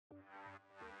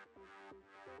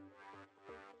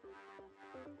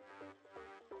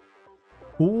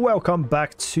Welcome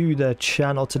back to the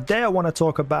channel. Today I want to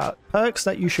talk about perks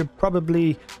that you should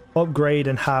probably upgrade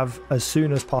and have as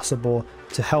soon as possible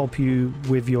to help you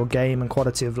with your game and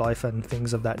quality of life and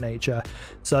things of that nature.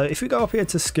 So if we go up here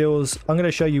to skills, I'm going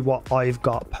to show you what I've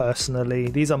got personally.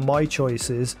 These are my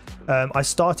choices. I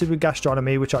started with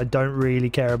gastronomy, which I don't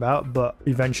really care about, but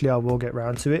eventually I will get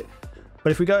around to it.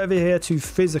 But if we go over here to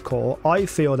physical, I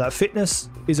feel that fitness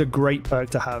is a great perk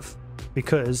to have,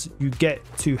 because you get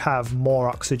to have more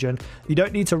oxygen. You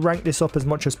don't need to rank this up as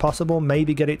much as possible,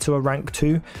 maybe get it to a rank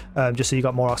 2, just so you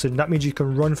got more oxygen. That means you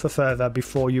can run for further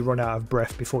before you run out of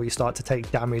breath, before you start to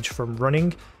take damage from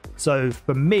running. So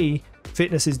for me,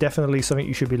 fitness is definitely something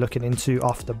you should be looking into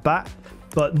off the bat.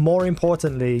 But more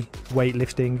importantly,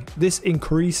 weightlifting. This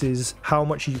increases how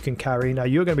much you can carry. Now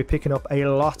you're going to be picking up a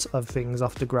lot of things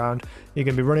off the ground. You're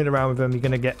going to be running around with them. You're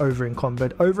going to get over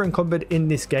encumbered. Over encumbered in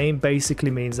this game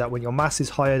basically means that when your mass is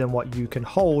higher than what you can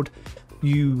hold,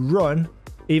 you run,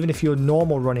 even if you're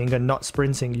normal running and not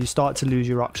sprinting, you start to lose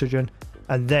your oxygen,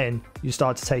 and then you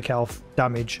start to take health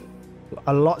damage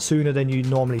a lot sooner than you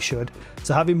normally should.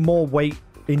 So having more weight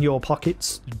in your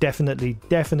pockets definitely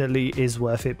is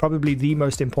worth it. Probably the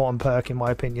most important perk in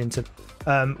my opinion. To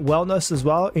wellness as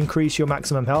well, increase your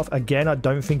maximum health. Again, I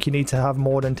don't think you need to have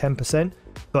more than 10%,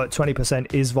 but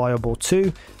 20% is viable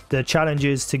too. The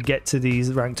challenges to get to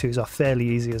these rank 2s are fairly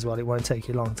easy as well. It won't take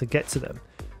you long to get to them.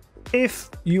 If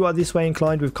you are this way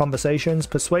inclined with conversations,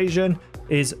 persuasion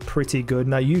is pretty good.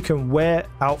 Now you can wear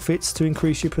outfits to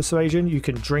increase your persuasion. You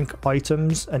can drink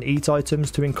items and eat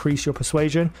items to increase your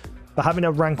persuasion. But having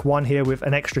a rank 1 here with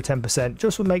an extra 10%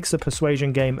 just makes the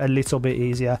persuasion game a little bit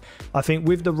easier. I think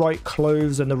with the right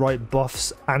clothes and the right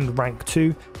buffs and rank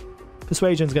 2,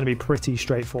 persuasion is going to be pretty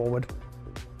straightforward.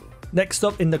 Next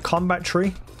up in the combat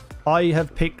tree, I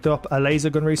have picked up a laser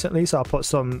gun recently, so I'll put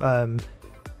some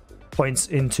points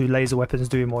into laser weapons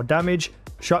doing more damage.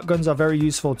 Shotguns are very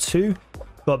useful too.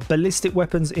 But ballistic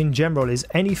weapons in general is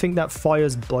anything that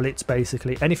fires bullets,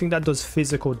 basically. Anything that does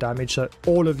physical damage. So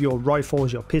all of your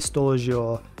rifles, your pistols,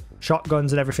 your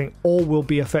shotguns and everything all will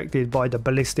be affected by the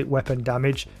ballistic weapon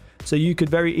damage. So you could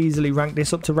very easily rank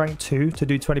this up to rank 2 to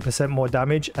do 20% more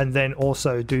damage, and then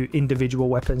also do individual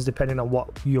weapons depending on what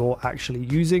you're actually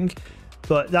using.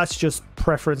 But that's just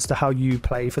preference to how you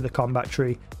play for the combat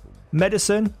tree.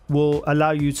 Medicine will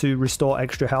allow you to restore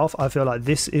extra health. I feel like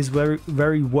this is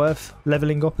very worth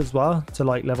leveling up as well to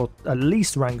like level at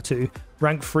least rank 2,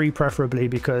 rank 3 preferably,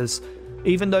 because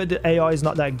even though the AI is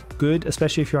not that good,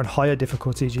 especially if you're on higher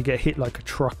difficulties, you get hit like a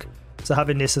truck. So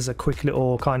having this as a quick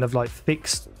little kind of like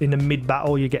fix in the mid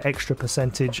battle, you get extra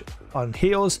percentage on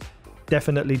heals.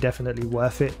 Definitely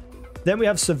worth it. Then we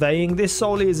have surveying. This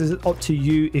solely is up to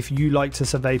you if you like to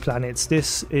survey planets.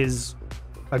 This is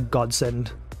a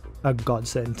godsend.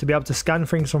 To be able to scan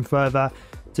things from further,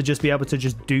 to just be able to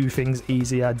just do things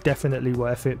easier, definitely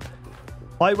worth it.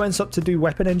 I went up to do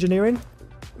weapon engineering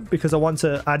because I want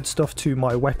to add stuff to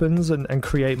my weapons and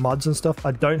create mods and stuff.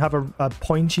 I don't have a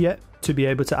point yet to be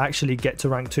able to actually get to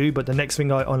rank 2, but the next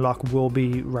thing I unlock will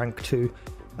be rank 2.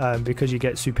 Because you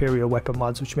get superior weapon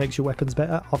mods, which makes your weapons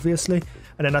better, obviously.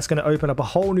 And then that's going to open up a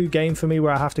whole new game for me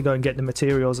where I have to go and get the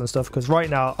materials and stuff, because right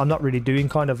now I'm not really doing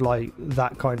kind of like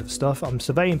that kind of stuff. I'm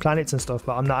surveying planets and stuff,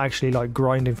 but I'm not actually like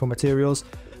grinding for materials.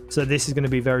 So this is going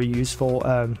to be very useful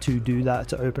to do that,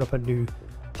 to open up a new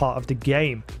part of the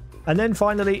game. And then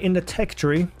finally in the tech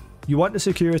tree, you want the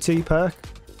security perk.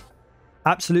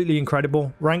 Absolutely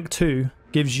incredible. Rank 2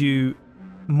 gives you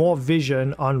more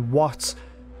vision on what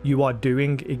you are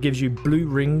doing. It gives you blue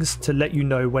rings to let you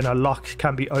know when a lock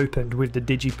can be opened with the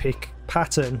digipick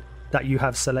pattern that you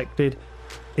have selected.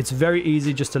 It's very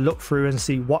easy just to look through and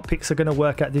see what picks are going to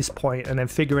work at this point, and then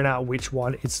figuring out which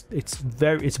one.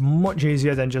 It's much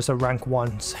easier than just a rank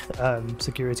 1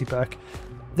 security perk.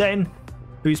 Then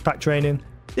boost pack training.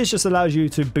 This just allows you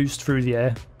to boost through the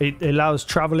air. It allows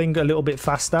traveling a little bit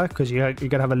faster, because you're going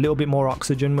to have a little bit more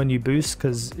oxygen when you boost,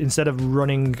 because instead of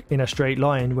running in a straight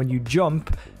line, when you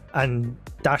jump and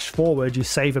dash forward, you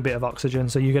save a bit of oxygen.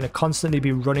 So you're going to constantly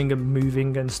be running and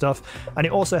moving and stuff. And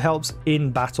it also helps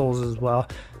in battles as well.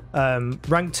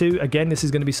 Rank 2, again, this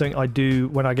is going to be something I do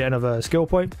when I get another skill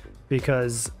point,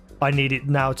 because I need it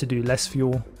now to do less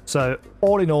fuel. So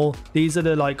all in all, these are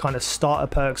the like kind of starter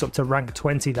perks up to rank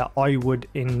 20 that I would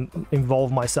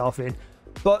involve myself in.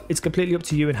 But it's completely up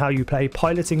to you and how you play.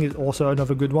 Piloting is also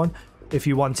another good one if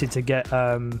you wanted to get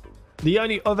the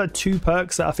only other 2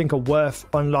 perks that I think are worth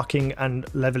unlocking and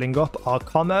leveling up are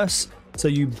commerce. So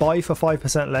you buy for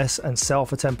 5% less and sell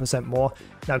for 10% more.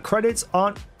 Now credits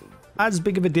aren't as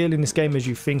big of a deal in this game as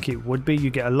you think it would be.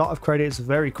 You get a lot of credits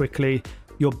very quickly.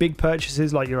 Your big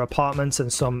purchases like your apartments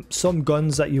and some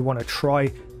guns that you want to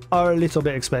try are a little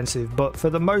bit expensive, but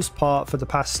for the most part, for the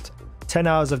past 10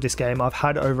 hours of this game, I've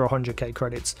had over 100k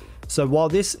credits. So while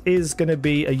this is going to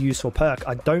be a useful perk,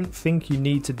 I don't think you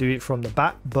need to do it from the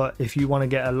bat, but if you want to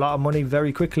get a lot of money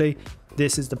very quickly,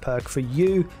 this is the perk for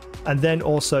you. And then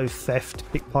also theft,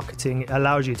 pickpocketing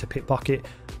allows you to pickpocket.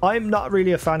 I'm not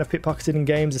really a fan of pickpocketing in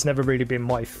games. It's never really been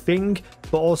my thing,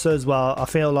 but also as well, I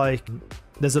feel like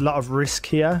there's a lot of risk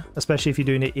here, especially if you're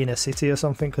doing it in a city or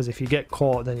something, because if you get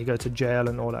caught, then you go to jail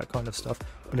and all that kind of stuff.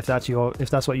 But if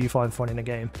that's what you find fun in a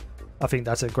game, I think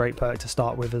that's a great perk to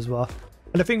start with as well.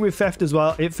 And the thing with theft as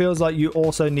well, it feels like you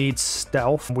also need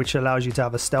stealth, which allows you to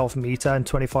have a stealth meter and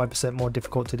 25% more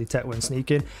difficult to detect when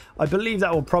sneaking. I believe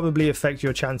that will probably affect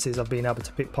your chances of being able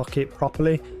to pickpocket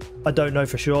properly. I don't know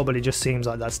for sure, but it just seems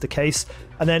like that's the case.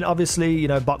 And then obviously, you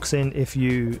know, boxing, if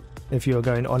you're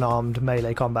going unarmed,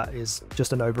 melee combat is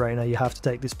just a no-brainer. You have to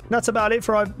take this. That's about it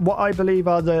for what I believe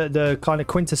are the kind of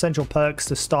quintessential perks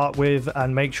to start with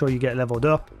and make sure you get leveled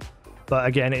up. But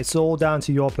again, it's all down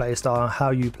to your playstyle,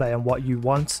 how you play and what you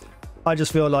want. I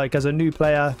just feel like as a new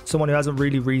player, someone who hasn't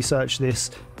really researched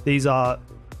this, these are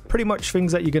pretty much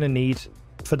things that you're going to need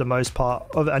for the most part.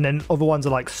 And then other ones are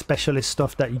like specialist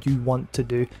stuff that you want to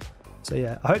do. So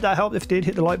yeah, I hope that helped. If it did,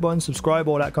 hit the like button, subscribe,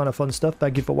 all that kind of fun stuff.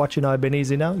 Thank you for watching. I've been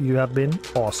Easy now. You have been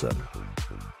awesome.